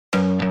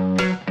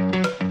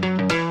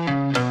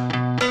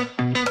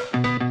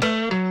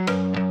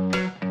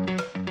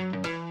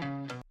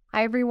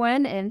Hi,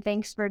 everyone, and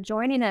thanks for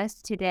joining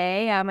us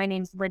today. My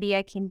name's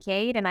Lydia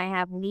Kincaid, and I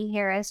have Lee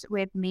Harris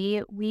with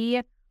me.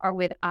 We are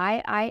with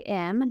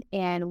iiM,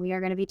 and we are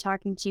going to be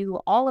talking to you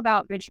all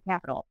about venture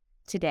capital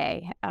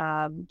today.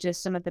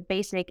 Just some of the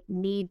basic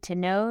need to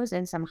knows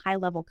and some high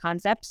level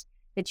concepts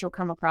that you'll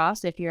come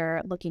across if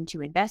you're looking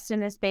to invest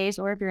in this space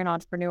or if you're an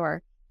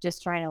entrepreneur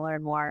just trying to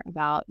learn more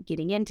about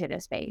getting into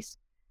this space.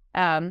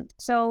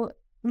 So,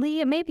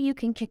 Lee, maybe you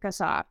can kick us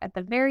off at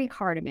the very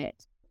heart of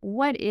it.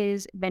 What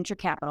is venture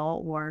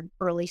capital or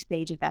early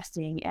stage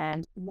investing,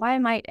 and why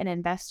might an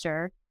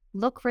investor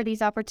look for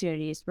these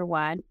opportunities? For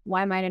one,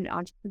 why might an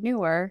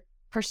entrepreneur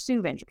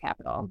pursue venture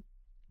capital?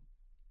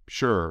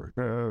 Sure,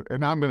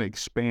 and I'm going to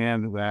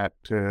expand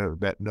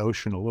that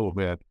notion a little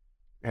bit,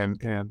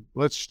 and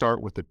let's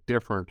start with the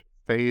different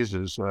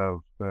phases of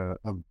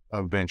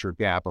venture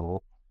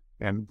capital,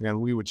 and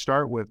we would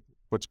start with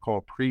what's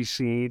called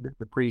pre-seed,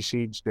 the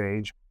pre-seed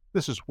stage.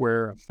 This is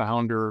where a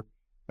founder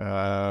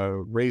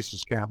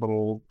raises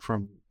capital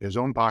from his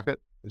own pocket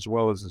as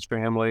well as his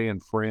family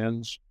and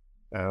friends.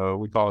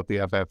 We call it the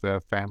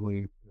FFF,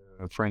 family,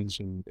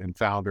 friends, and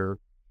founder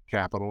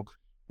capital.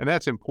 And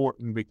that's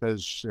important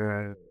because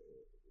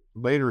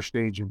later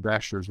stage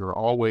investors are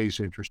always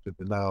interested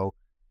to know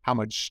how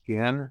much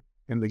skin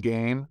in the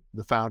game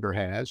the founder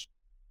has,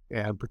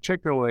 and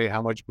particularly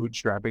how much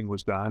bootstrapping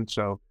was done.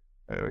 So,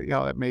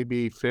 it may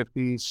be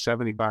 50,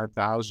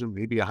 75,000,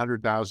 maybe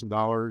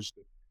 $100,000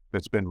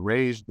 that's been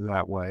raised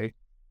that way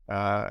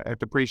at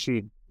the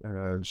pre-seed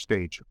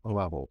stage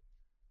level.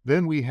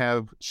 Then we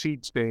have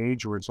seed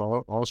stage, or it's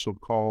also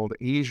called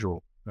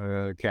angel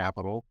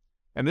capital.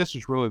 And this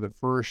is really the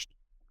first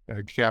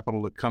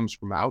capital that comes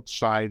from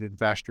outside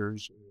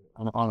investors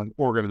on an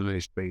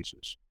organized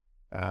basis.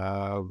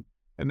 And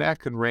that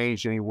can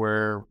range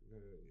anywhere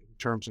in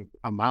terms of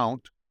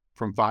amount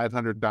from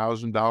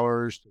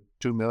 $500,000 to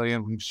 $2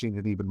 million. We've seen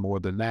it even more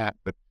than that,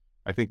 but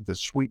I think the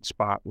sweet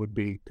spot would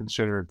be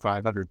considered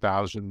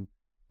 500,000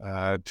 to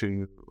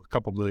a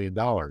couple $1 million.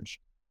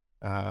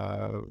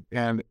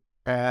 And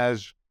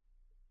as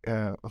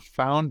a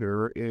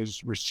founder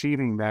is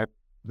receiving that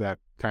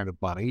kind of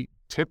money,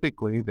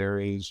 typically there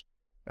is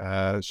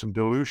some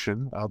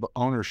dilution of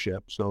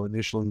ownership. So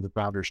initially the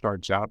founder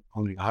starts out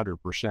owning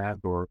 100%,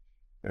 or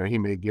he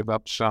may give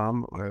up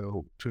some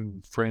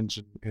to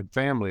friends and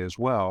family as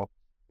well,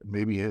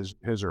 maybe his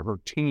or her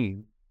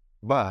team.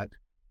 But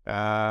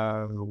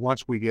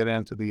once we get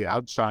into the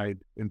outside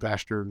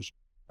investors,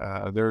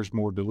 there's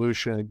more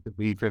dilution. It could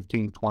be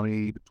 15,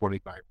 20 to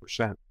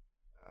 25%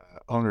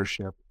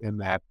 ownership in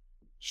that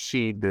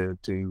seed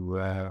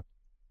or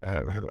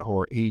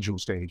angel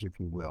stage, if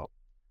you will.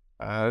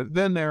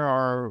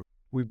 Then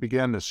we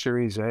begin the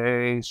Series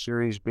A,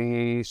 Series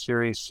B,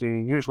 Series C.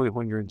 Usually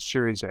when you're in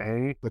Series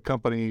A, the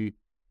company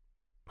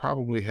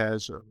probably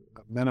has a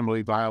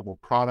minimally viable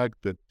product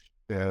that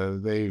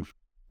they've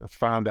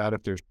found out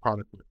if there's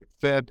product market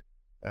fit.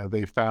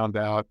 They found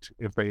out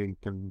if they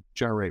can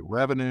generate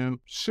revenue.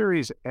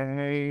 Series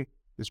A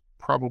is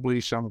probably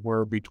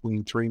somewhere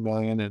between $3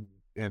 million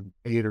and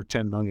 $8 or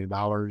 $10 million.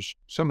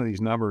 Some of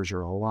these numbers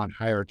are a lot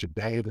higher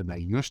today than they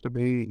used to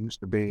be. It used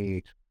to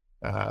be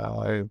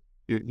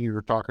you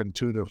were talking $2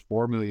 to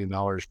 $4 million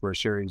for a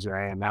Series A,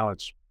 and now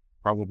it's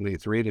probably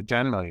 $3 to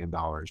 $10 million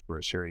for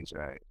a Series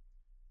A.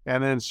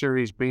 And then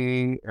Series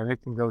B, and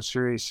it can go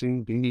Series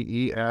C, D,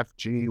 E, F,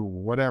 G,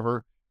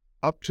 whatever,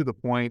 up to the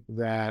point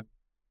that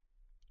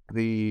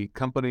the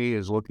company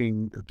is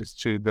looking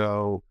to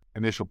go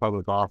initial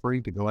public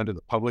offering, to go into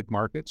the public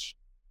markets,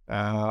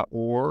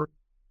 or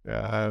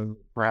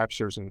perhaps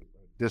there's a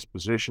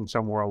disposition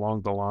somewhere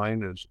along the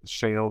line as a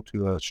sale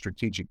to a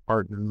strategic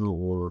partner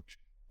or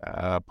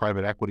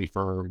private equity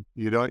firm.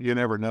 You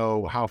never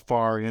know how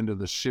far into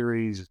the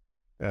series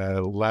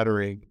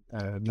lettering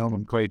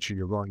nomenclature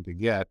you're going to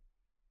get.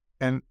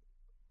 And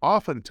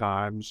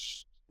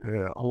oftentimes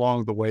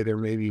along the way, there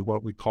may be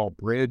what we call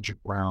bridge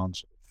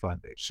rounds of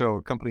funding. So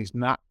a company's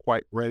not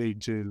quite ready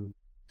to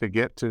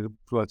get to,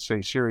 let's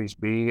say, Series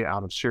B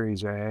out of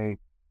Series A.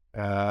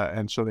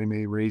 And so they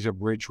may raise a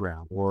bridge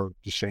round, or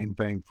the same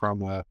thing from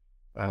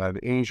the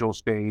angel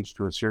stage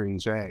to a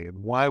Series A.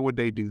 And why would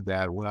they do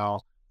that?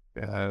 Well,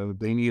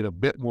 they need a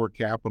bit more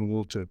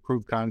capital to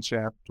prove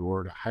concept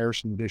or to hire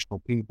some additional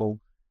people,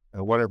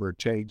 whatever it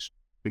takes,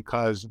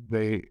 because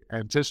they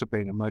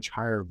anticipate a much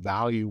higher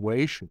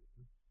valuation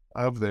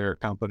of their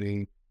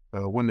company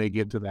when they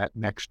get to that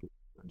next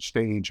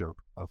stage of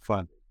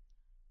funding.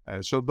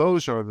 So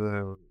that's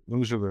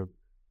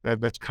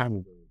kind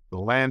of the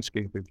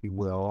landscape, if you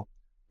will.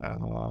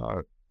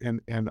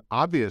 And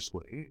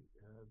obviously,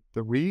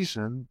 the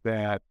reason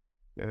that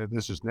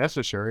this is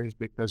necessary is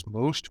because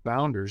most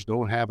founders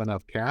don't have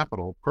enough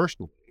capital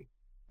personally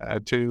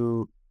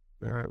to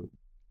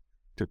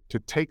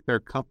take their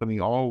company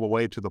all the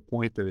way to the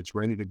point that it's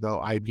ready to go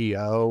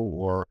IPO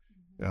or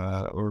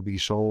be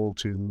sold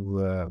to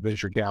a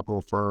venture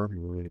capital firm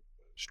or a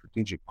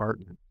strategic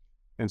partner.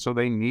 And so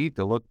they need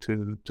to look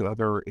to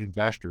other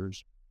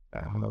investors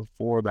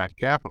for that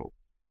capital.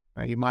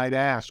 Now you might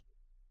ask,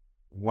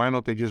 why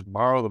don't they just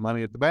borrow the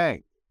money at the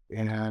bank?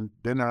 and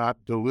then they're not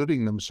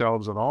diluting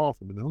themselves at all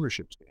from an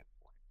ownership standpoint.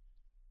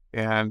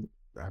 And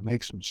that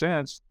makes some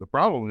sense. The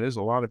problem is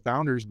a lot of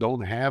founders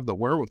don't have the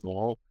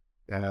wherewithal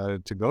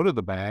to go to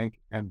the bank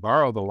and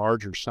borrow the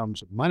larger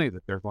sums of money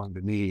that they're going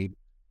to need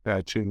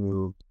uh,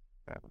 to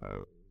uh,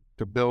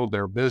 to build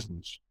their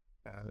business.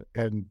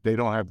 And they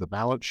don't have the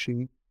balance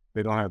sheet,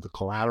 they don't have the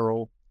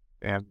collateral,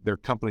 and their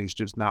company's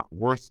just not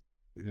worth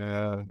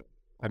uh,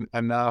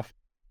 enough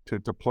to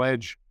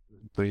pledge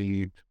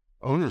the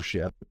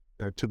ownership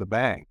to the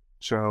bank.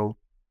 So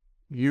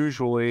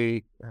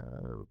usually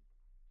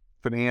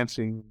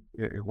financing,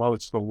 while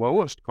it's the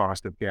lowest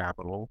cost of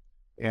capital,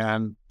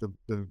 and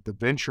the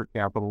venture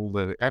capital,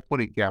 the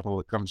equity capital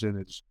that comes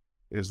in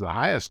is the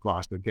highest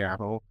cost of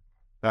capital,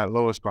 that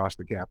lowest cost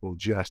of capital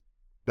just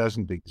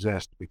doesn't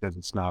exist because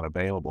it's not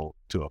available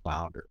to a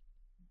founder.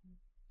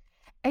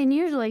 And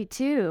usually,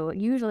 too,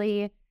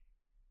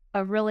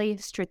 a really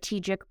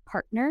strategic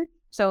partner.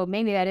 So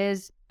maybe that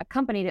is a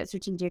company that's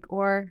strategic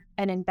or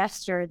an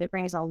investor that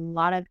brings a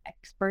lot of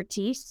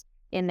expertise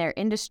in their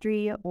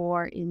industry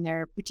or in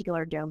their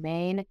particular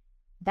domain.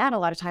 That a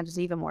lot of times is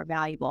even more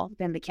valuable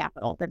than the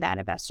capital that that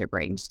investor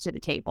brings to the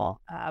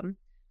table.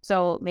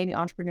 So maybe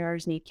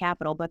entrepreneurs need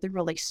capital, but the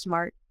really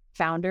smart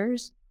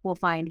founders will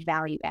find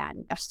value add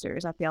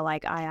investors. I feel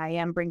like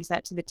iiM brings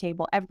that to the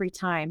table every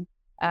time.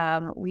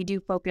 We do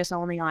focus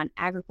only on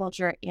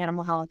agriculture,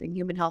 animal health, and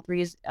human health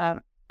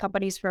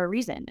companies for a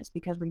reason. It's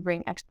because we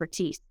bring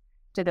expertise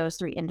to those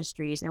three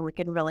industries, and we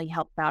can really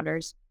help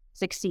founders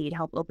succeed,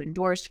 help open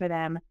doors for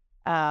them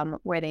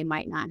where they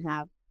might not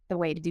have the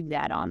way to do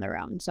that on their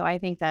own. So I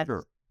think that's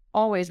Sure.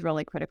 always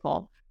really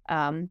critical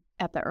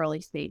at the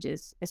early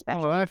stages,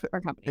 especially Well, for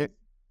companies.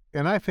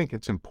 and I think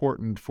it's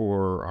important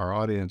for our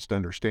audience to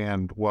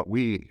understand what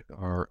we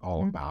are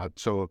all Mhm. about.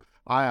 So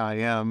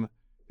iiM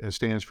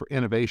stands for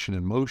Innovation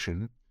in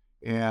Motion.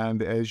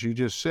 And as you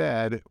just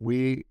said,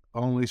 we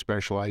only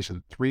specialize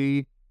in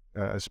three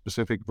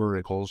specific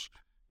verticals,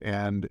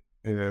 and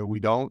we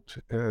don't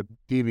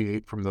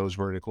deviate from those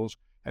verticals.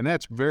 And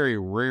that's very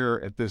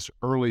rare at this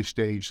early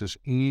stage, this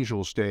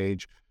angel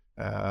stage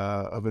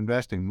of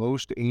investing.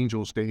 Most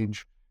angel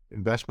stage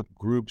investment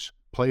groups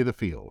play the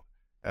field.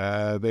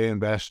 They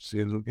invest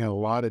in a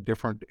lot of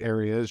different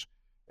areas,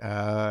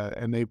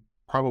 and they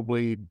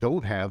probably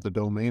don't have the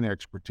domain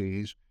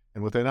expertise.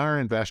 And within our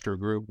investor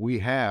group, we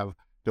have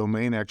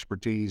domain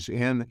expertise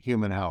in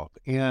human health,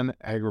 in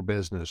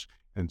agribusiness,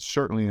 and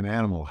certainly in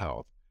animal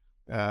health.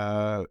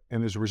 And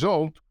as a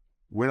result,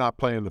 we're not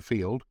playing the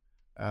field.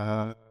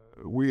 Uh,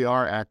 we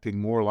are acting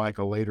more like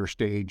a later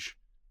stage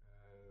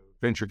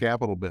venture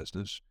capital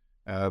business,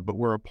 but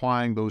we're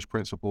applying those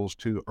principles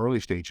to early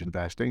stage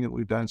investing, and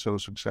we've done so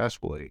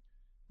successfully.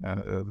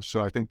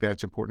 So I think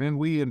that's important. And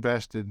we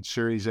invest in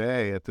Series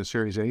A at the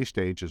Series A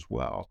stage as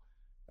well.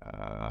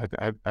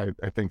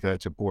 I think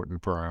that's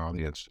important for our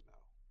audience.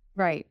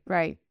 Right,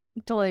 right.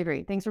 Totally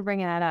agree. Thanks for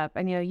bringing that up.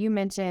 And you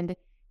mentioned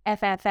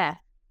FFF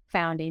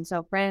founding,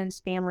 so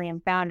friends, family,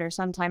 and founders.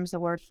 Sometimes the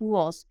word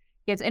fools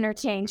gets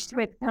interchanged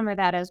with some of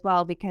that as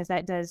well, because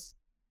that does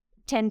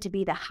tend to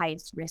be the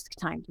highest risk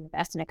time to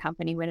invest in a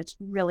company when it's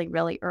really,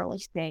 really early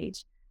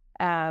stage.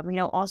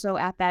 Also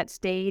at that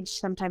stage,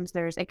 sometimes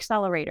there's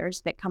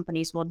accelerators that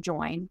companies will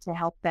join to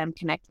help them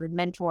connect with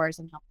mentors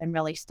and help them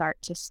really start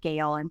to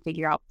scale and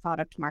figure out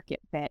product market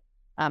fit.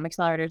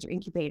 Accelerators or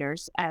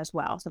incubators as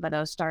well. Some of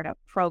those startup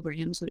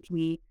programs, which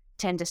we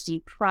tend to see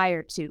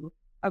prior to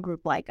a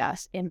group like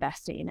us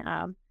investing.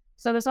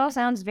 So this all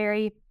sounds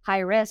very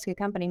high risk. A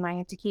company might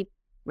have to keep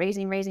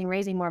raising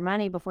more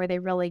money before they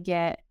really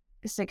get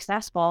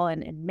successful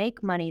and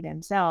make money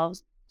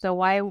themselves. So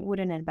why would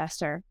an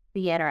investor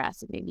be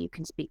interested? Maybe you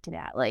can speak to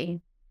that,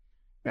 Lee.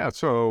 Yeah,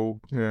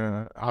 so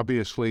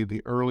obviously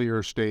the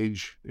earlier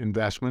stage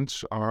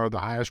investments are the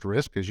highest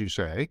risk, as you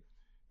say,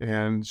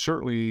 and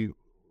certainly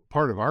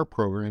part of our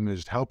program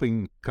is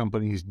helping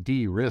companies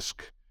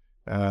de-risk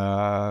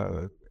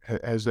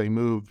as they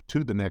move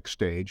to the next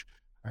stage.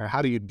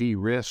 How do you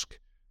de-risk?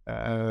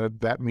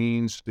 That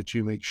means that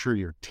you make sure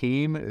your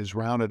team is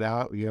rounded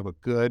out. You have a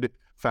good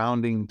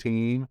founding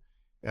team.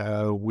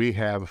 We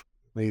have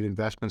made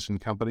investments in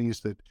companies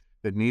that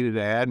needed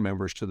to add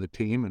members to the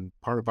team, and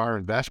part of our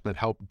investment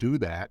helped do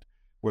that,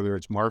 whether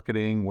it's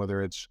marketing,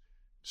 whether it's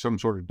some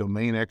sort of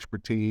domain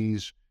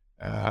expertise,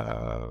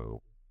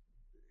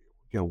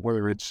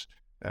 whether it's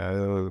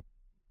uh,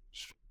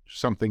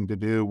 something to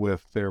do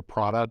with their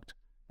product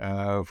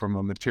from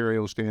a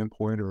material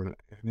standpoint or an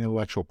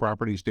intellectual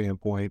property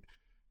standpoint.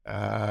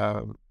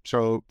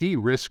 So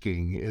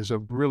de-risking is a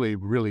really,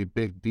 really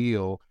big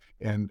deal.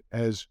 And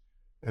as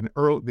the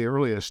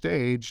earliest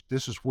stage,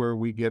 this is where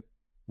we get,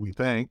 we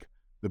think,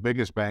 the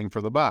biggest bang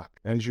for the buck.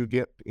 As you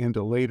get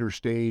into later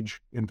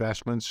stage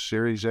investments,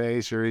 Series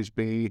A, Series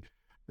B,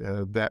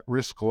 that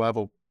risk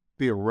level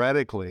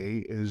theoretically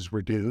is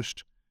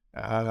reduced,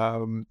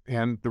 and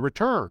the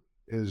return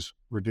is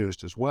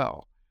reduced as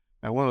well.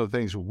 Now, one of the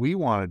things we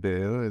want to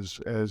do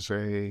as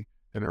an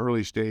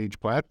early stage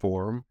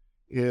platform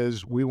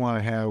is we want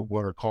to have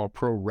what are called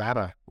pro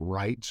rata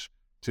rights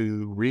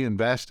to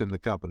reinvest in the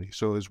company.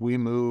 So as we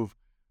move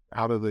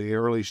out of the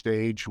early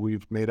stage,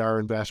 we've made our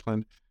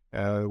investment,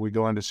 we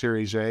go into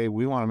Series A,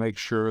 we want to make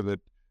sure that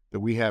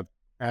we have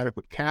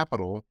adequate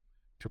capital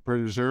to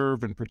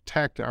preserve and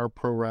protect our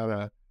pro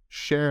rata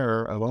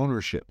share of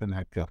ownership in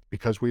that company.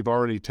 Because we've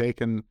already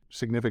taken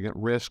significant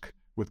risk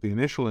with the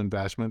initial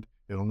investment,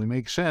 it only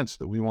makes sense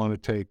that we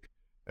want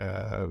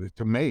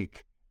to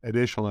make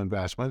additional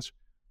investments.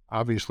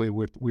 Obviously,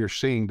 we're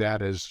seeing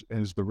that as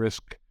the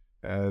risk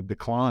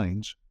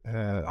declines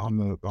on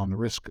the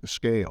risk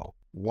scale.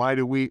 Why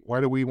do we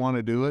want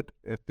to do it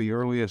at the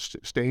earliest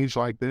stage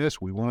like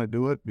this? We want to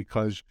do it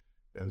because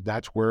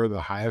that's where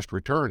the highest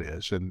return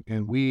is,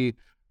 and we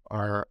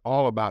are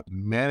all about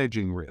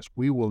managing risk.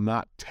 We will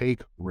not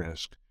take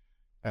risk.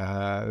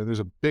 There's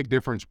a big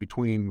difference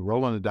between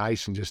rolling the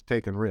dice and just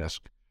taking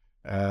risk.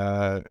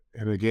 And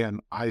again,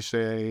 I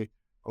say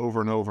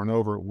over and over and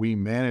over, we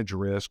manage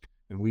risk,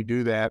 and we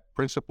do that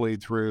principally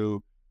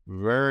through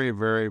very,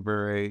 very,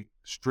 very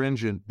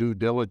stringent due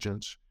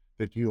diligence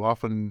that you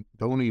often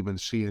don't even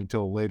see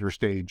until later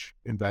stage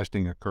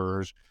investing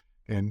occurs.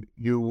 And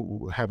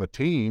you have a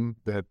team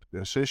that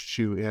assists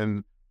you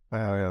in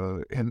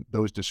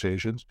those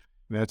decisions.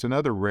 And that's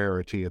another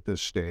rarity at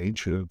this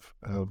stage of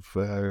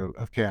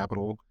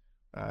capital.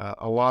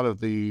 A lot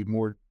of the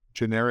more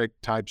generic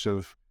types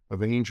of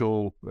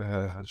angel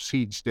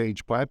seed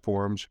stage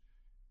platforms,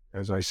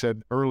 as I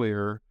said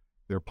earlier,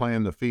 they're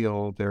playing the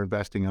field, they're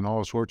investing in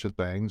all sorts of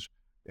things,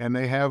 and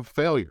they have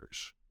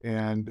failures.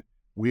 And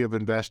we have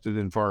invested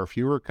in far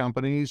fewer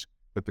companies,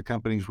 but the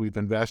companies we've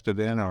invested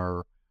in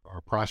are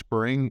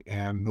prospering,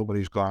 and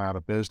nobody's gone out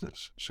of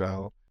business.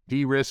 So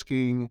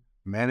de-risking,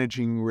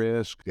 managing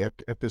risk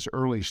at this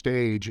early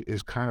stage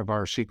is kind of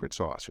our secret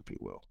sauce, if you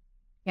will.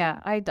 Yeah,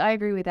 I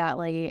agree with that,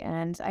 Lee.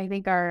 And I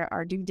think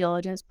our due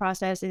diligence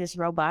process is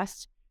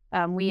robust.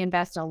 We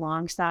invest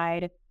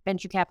alongside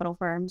venture capital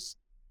firms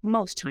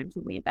most times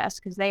when we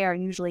invest, because they are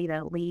usually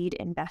the lead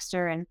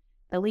investor. And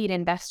the lead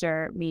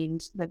investor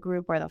means the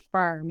group or the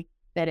firm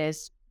that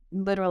is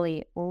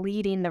literally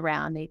leading the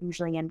round. They've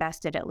usually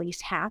invested at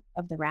least half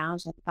of the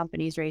rounds. If the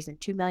company's raising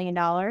 $2 million,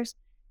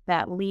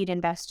 that lead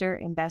investor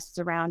invests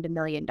around $1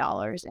 million,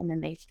 and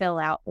then they fill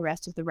out the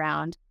rest of the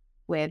round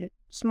with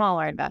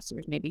smaller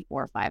investors, maybe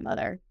 4 or 5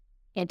 other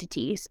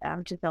entities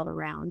to fill the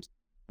round.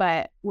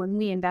 But when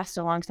we invest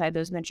alongside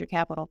those venture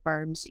capital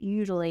firms,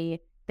 usually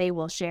they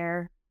will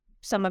share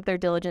some of their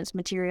diligence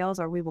materials,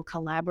 or we will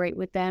collaborate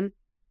with them.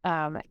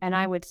 And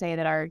I would say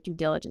that our due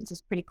diligence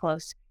is pretty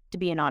close to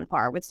being on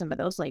par with some of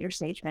those later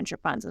stage venture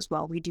funds as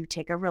well. We do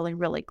take a really,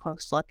 really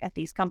close look at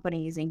these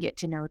companies and get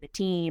to know the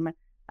team,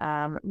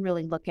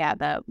 really look at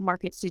the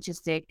market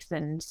statistics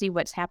and see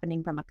what's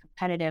happening from a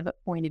competitive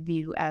point of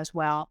view as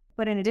well.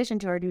 But in addition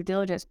to our due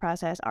diligence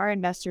process, our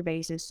investor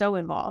base is so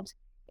involved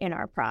in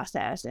our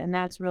process, and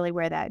that's really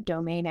where that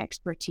domain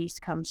expertise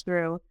comes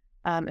through.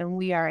 And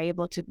we are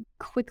able to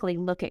quickly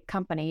look at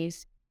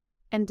companies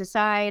and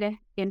decide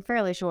in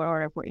fairly short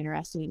order if we're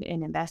interested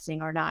in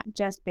investing or not,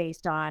 just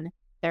based on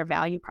their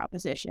value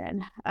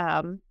proposition.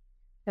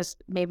 Because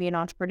maybe an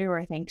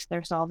entrepreneur thinks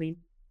they're solving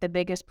the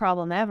biggest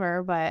problem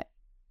ever, but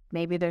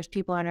maybe there's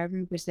people in our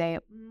group who say,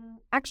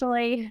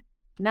 actually,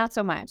 not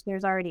so much.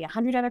 There's already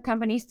 100 other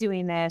companies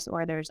doing this,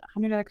 or there's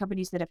 100 other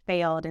companies that have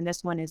failed, and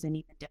this one isn't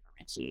even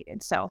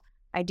differentiated. So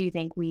I do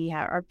think we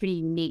are pretty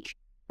unique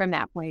from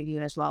that point of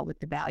view as well, with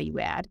the value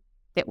add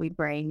that we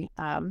bring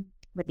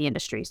with the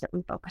industries that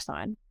we focus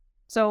on.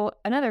 So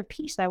another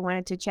piece I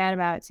wanted to chat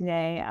about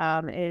today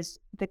is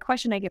the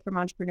question I get from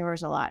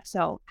entrepreneurs a lot.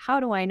 So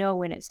how do I know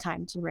when it's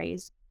time to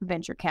raise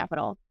venture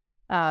capital?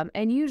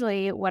 And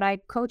usually what I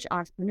coach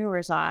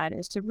entrepreneurs on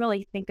is to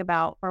really think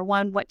about, for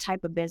one, what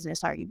type of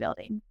business are you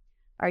building?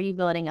 Are you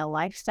building a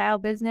lifestyle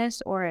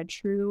business or a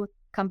true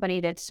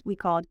company we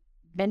call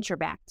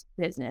venture-backed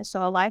business?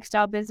 So a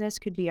lifestyle business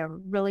could be a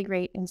really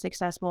great and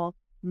successful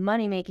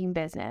money-making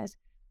business,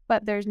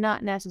 but there's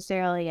not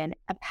necessarily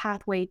a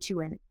pathway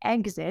to an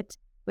exit,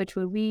 which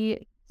would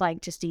we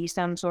like to see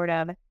some sort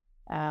of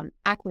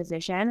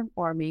acquisition,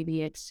 or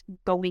maybe it's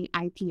going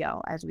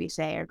IPO, as we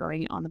say, or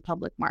going on the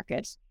public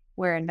markets,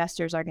 where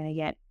investors are going to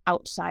get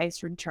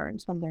outsized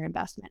returns from their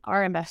investment.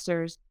 Our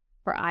investors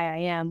for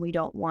iiM, we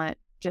don't want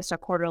just a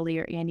quarterly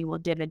or annual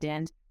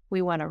dividend.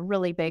 We want a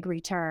really big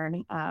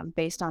return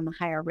based on the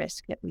higher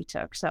risk that we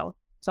took. So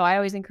I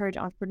always encourage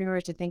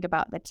entrepreneurs to think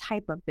about the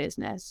type of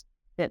business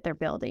that they're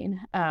building.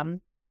 Let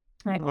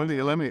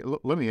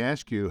me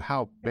ask you,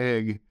 how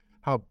big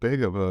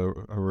of a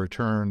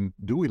return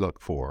do we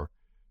look for?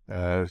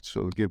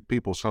 So give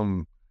people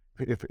some.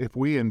 If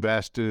we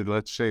invested,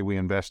 let's say we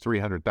invest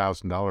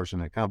 $300,000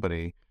 in a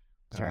company,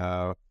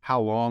 Sure.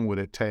 how long would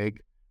it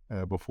take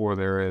before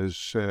there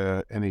is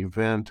an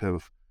event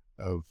of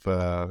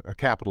a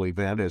capital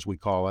event, as we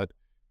call it,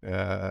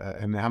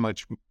 and how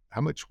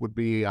much would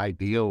be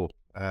ideal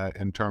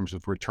in terms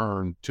of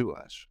return to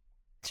us?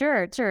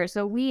 Sure.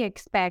 So we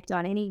expect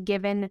on any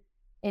given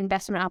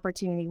investment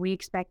opportunity, we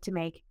expect to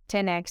make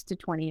 10x to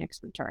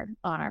 20x return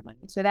on our money.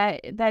 So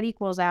that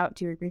equals out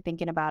to, if you're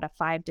thinking about a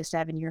 5 to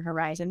 7 year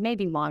horizon,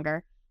 maybe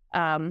longer,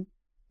 um,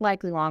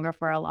 likely longer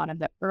for a lot of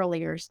the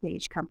earlier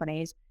stage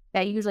companies,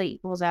 that usually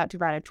equals out to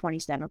about a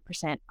 27%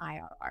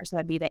 IRR. So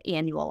that'd be the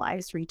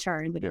annualized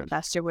return that an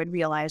investor would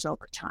realize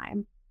over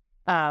time.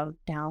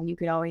 Now, you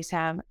could always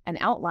have an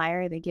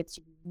outlier that gets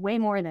you way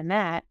more than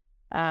that,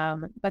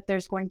 but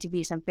there's going to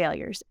be some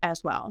failures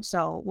as well.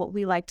 So what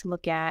we like to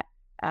look at,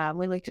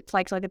 like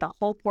to look at the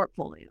whole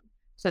portfolio,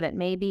 so that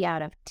maybe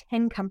out of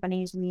 10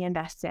 companies we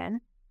invest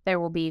in, there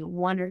will be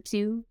one or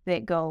two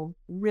that go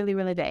really,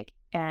 really big,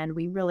 and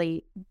we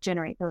really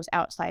generate those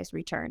outsized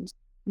returns,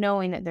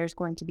 knowing that there's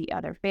going to be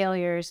other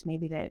failures,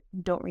 maybe that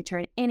don't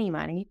return any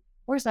money,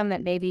 or some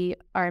that maybe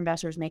our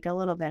investors make a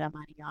little bit of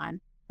money on,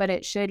 but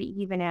it should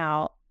even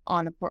out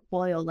on the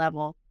portfolio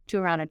level to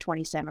around a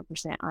 27%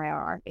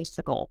 IRR is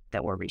the goal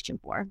that we're reaching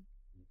for.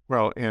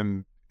 Well,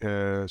 and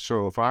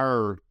so if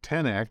our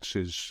 10x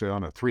is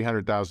on a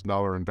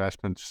 $300,000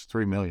 investment, it's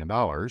 $3 million.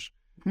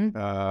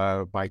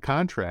 By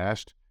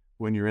contrast,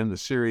 when you're in the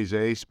Series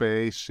A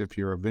space, if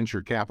you're a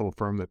venture capital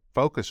firm that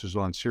focuses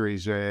on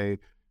Series A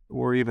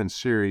or even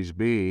Series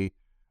B,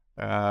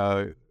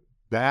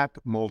 that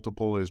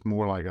multiple is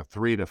more like a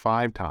 3 to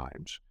 5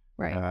 times.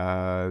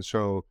 Right.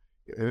 So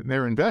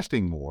they're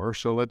investing more.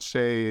 So let's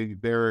say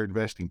they're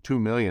investing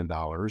 $2 million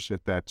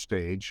at that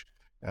stage.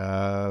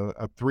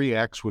 A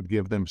 3x would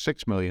give them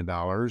 $6 million.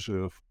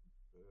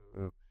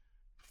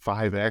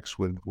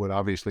 5x would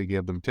obviously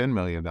give them $10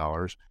 million.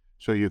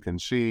 So you can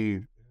see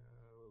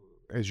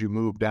as you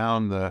move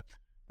down the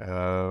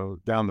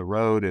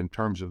road in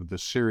terms of the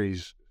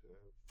series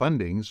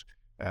fundings,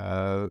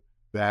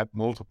 that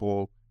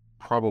multiple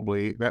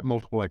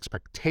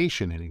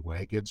expectation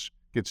anyway gets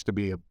to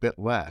be a bit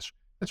less.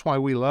 That's why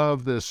we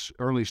love this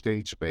early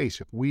stage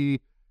space. If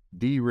we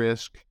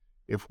de-risk,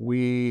 if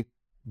we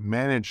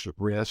manage the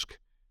risk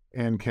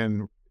and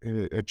can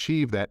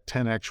achieve that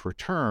 10x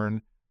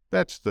return,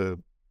 that's the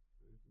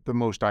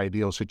most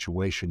ideal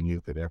situation you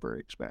could ever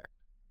expect.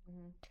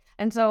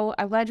 And so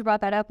I'm glad you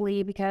brought that up,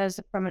 Lee, because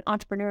from an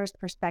entrepreneur's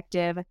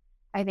perspective,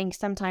 I think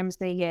sometimes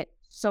they get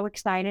so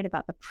excited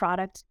about the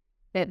product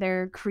that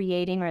they're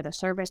creating or the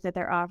service that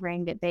they're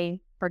offering that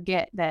they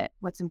forget that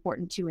what's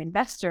important to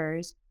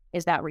investors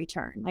is that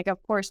return. Like,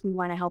 of course, we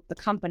want to help the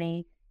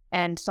company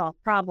and solve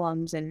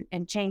problems and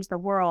change the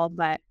world,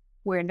 but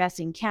we're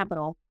investing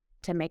capital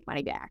to make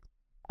money back.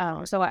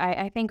 So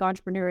I think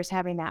entrepreneurs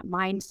having that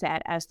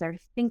mindset as they're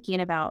thinking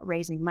about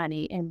raising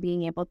money and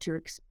being able to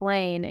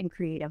explain and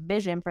create a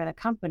vision for the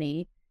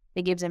company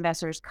that gives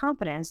investors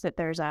confidence that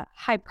there's a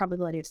high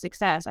probability of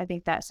success, I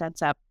think that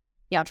sets up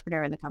the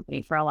entrepreneur and the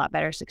company for a lot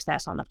better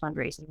success on the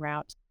fundraising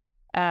route.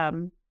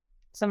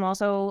 Some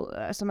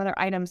other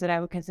items that I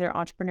would consider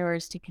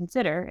entrepreneurs to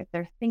consider if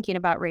they're thinking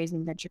about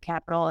raising venture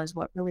capital is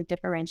what really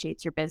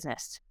differentiates your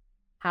business.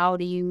 How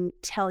do you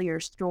tell your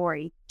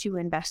story to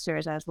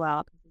investors as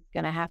well? It's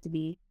going to have to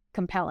be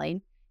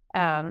compelling.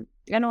 And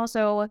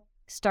also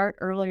start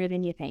earlier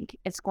than you think.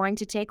 It's going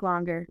to take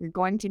longer. You're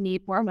going to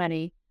need more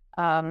money.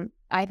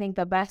 I think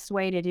the best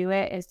way to do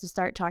it is to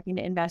start talking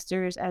to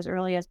investors as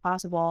early as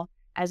possible,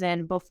 as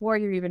in before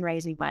you're even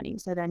raising money.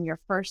 So then your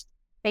first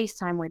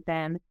FaceTime with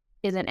them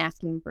isn't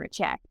asking for a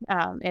check.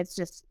 It's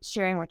just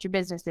sharing what your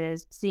business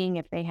is, seeing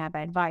if they have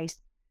advice,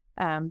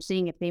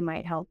 seeing if they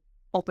might help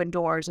open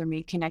doors or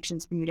make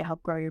connections for you to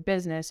help grow your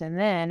business. And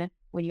then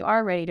when you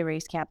are ready to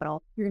raise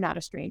capital, you're not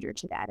a stranger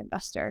to that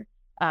investor.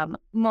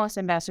 Most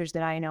investors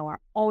that I know are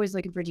always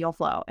looking for deal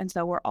flow. And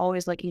so we're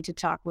always looking to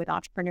talk with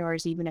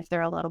entrepreneurs, even if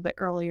they're a little bit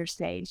earlier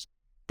stage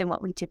than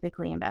what we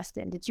typically invest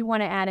in. Did you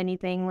want to add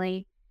anything,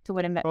 Lee, to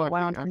what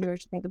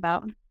entrepreneurs think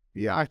about?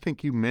 Yeah, I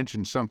think you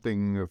mentioned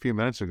something a few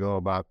minutes ago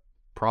about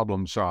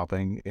problem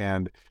solving,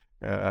 and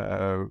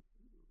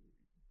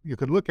you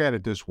could look at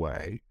it this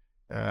way.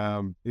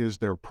 Is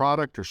their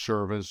product or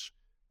service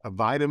a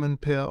vitamin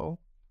pill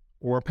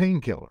or a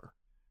painkiller?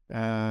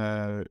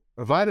 A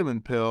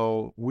vitamin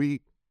pill,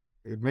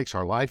 it makes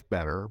our life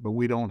better, but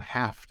we don't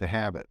have to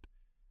have it.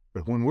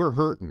 But when we're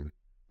hurting,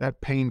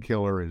 that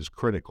painkiller is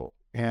critical.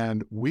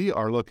 And we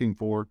are looking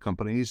for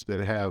companies that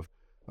have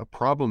a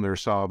problem they're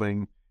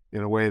solving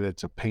in a way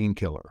that's a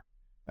painkiller.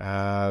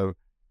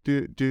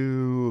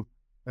 Do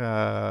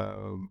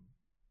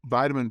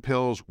vitamin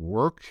pills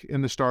work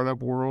in the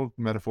startup world,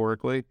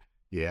 metaphorically?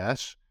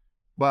 Yes.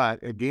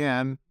 But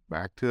again,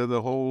 back to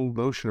the whole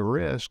notion of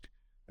risk,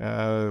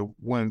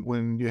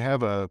 when you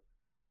have a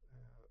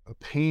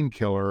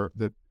painkiller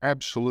that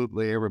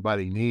absolutely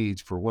everybody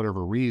needs for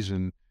whatever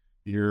reason,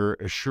 you're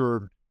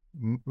assured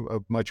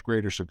of much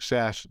greater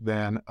success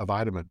than a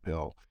vitamin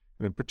pill.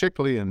 And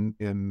particularly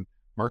in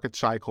market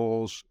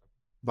cycles,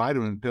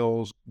 vitamin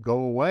pills go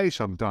away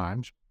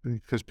sometimes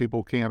because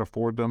people can't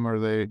afford them, or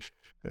they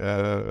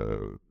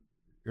don't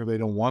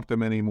want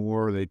them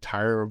anymore, or they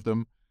tire of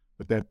them.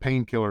 But that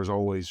painkiller is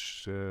always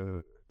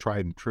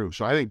tried and true.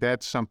 So I think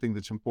that's something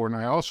that's important.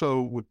 I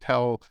also would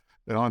tell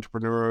an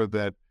entrepreneur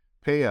that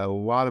pay a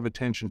lot of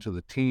attention to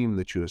the team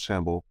that you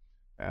assemble.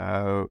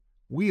 Uh,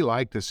 we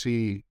like to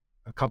see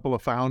a couple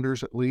of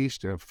founders, at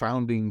least a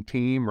founding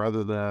team,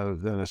 rather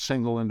than a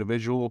single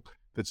individual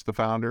that's the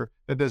founder.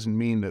 That doesn't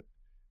mean that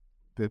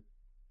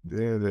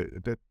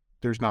that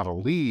there's not a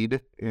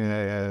lead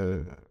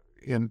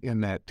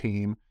in that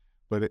team,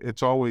 but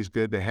it's always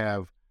good to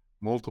have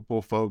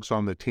multiple folks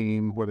on the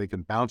team where they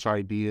can bounce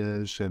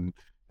ideas, and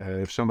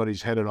if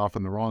somebody's headed off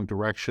in the wrong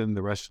direction,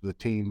 the rest of the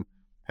team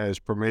has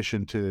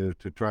permission to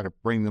try to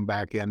bring them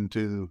back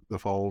into the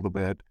fold a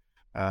bit.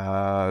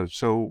 And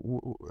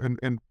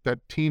that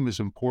team is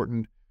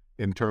important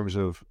in terms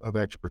of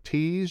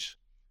expertise,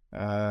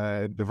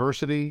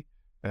 diversity,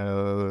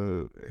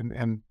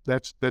 and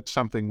that's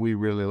something we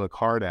really look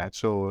hard at.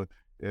 So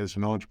as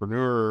an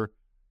entrepreneur,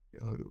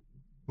 uh,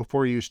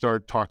 before you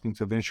start talking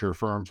to venture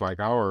firms like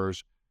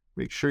ours,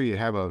 make sure you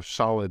have a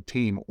solid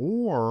team.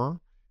 Or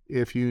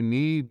if you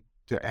need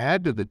to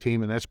add to the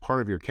team, and that's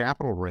part of your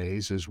capital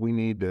raise, is we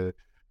need to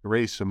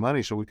raise some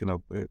money so we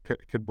can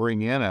could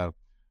bring in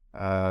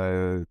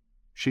a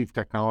chief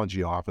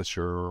technology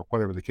officer or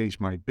whatever the case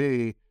might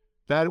be,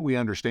 that we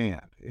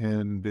understand.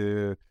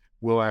 And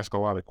we'll ask a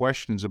lot of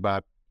questions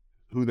about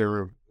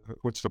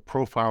what's the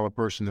profile of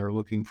person they're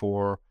looking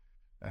for,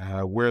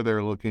 where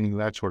they're looking,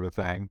 that sort of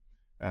thing.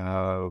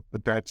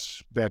 But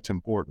that's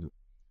important.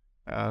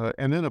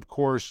 And then, of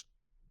course,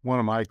 one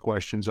of my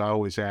questions I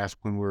always ask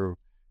when we're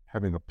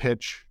having a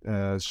pitch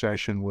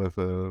session with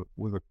a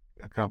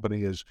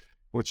company is,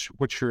 what's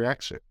your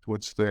exit?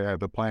 What's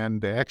the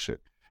plan to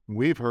exit? And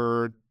we've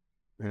heard,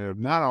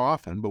 not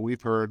often, but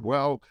we've heard,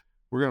 well,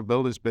 we're going to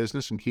build this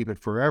business and keep it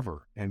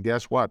forever. And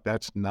guess what?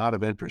 That's not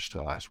of interest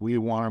to us. We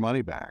want our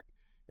money back,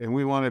 and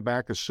we want it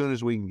back as soon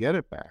as we can get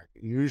it back.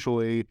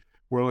 Usually,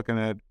 we're looking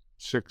at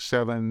 6,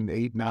 7,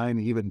 8, 9,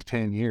 even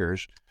 10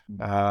 years.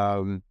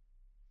 But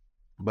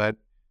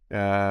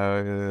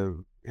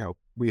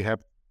we have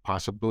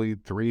possibly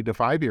 3 to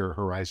 5 year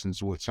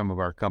horizons with some of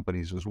our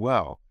companies as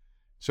well.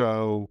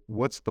 So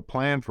what's the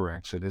plan for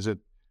exit? Is it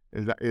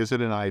an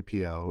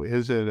IPO?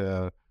 Is it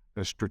a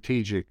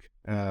strategic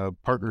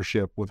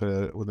partnership with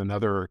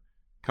another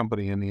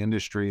company in the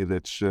industry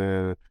that's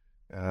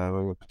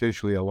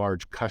potentially a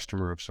large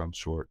customer of some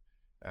sort?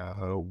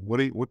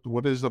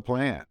 What is the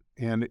plan?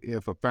 And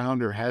if a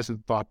founder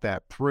hasn't thought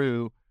that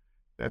through,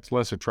 that's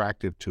less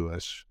attractive to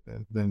us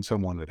than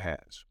someone that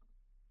has.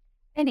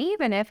 And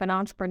even if an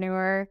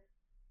entrepreneur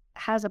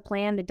has a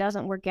plan that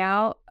doesn't work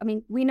out, I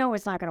mean, we know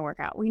it's not going to work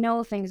out. We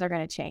know things are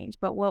going to change.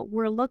 But what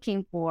we're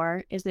looking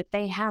for is that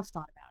they have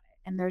thought about it,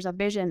 and there's a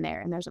vision there,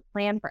 and there's a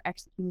plan for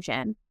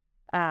execution.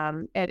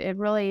 It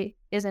really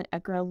isn't a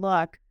good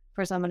look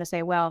for someone to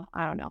say, well,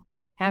 I don't know,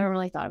 haven't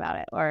really thought about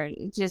it. Or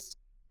just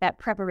that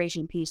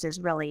preparation piece is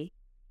really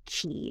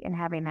key in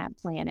having that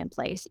plan in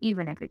place,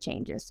 even if it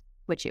changes,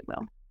 which it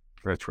will.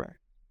 That's right.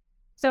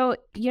 So,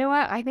 you know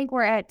what? I think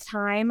we're at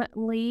time,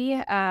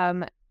 Lee.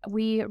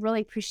 We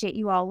really appreciate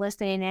you all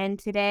listening in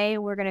today.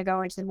 We're going to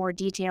go into more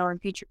detail in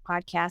future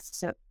podcasts.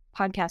 So,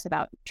 podcasts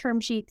about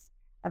term sheets,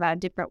 about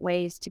different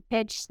ways to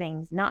pitch,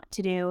 things not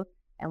to do.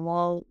 And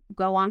we'll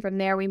go on from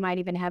there. We might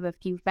even have a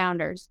few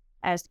founders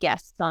as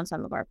guests on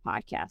some of our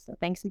podcasts. So,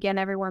 thanks again,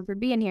 everyone, for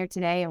being here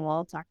today. And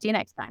we'll talk to you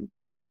next time.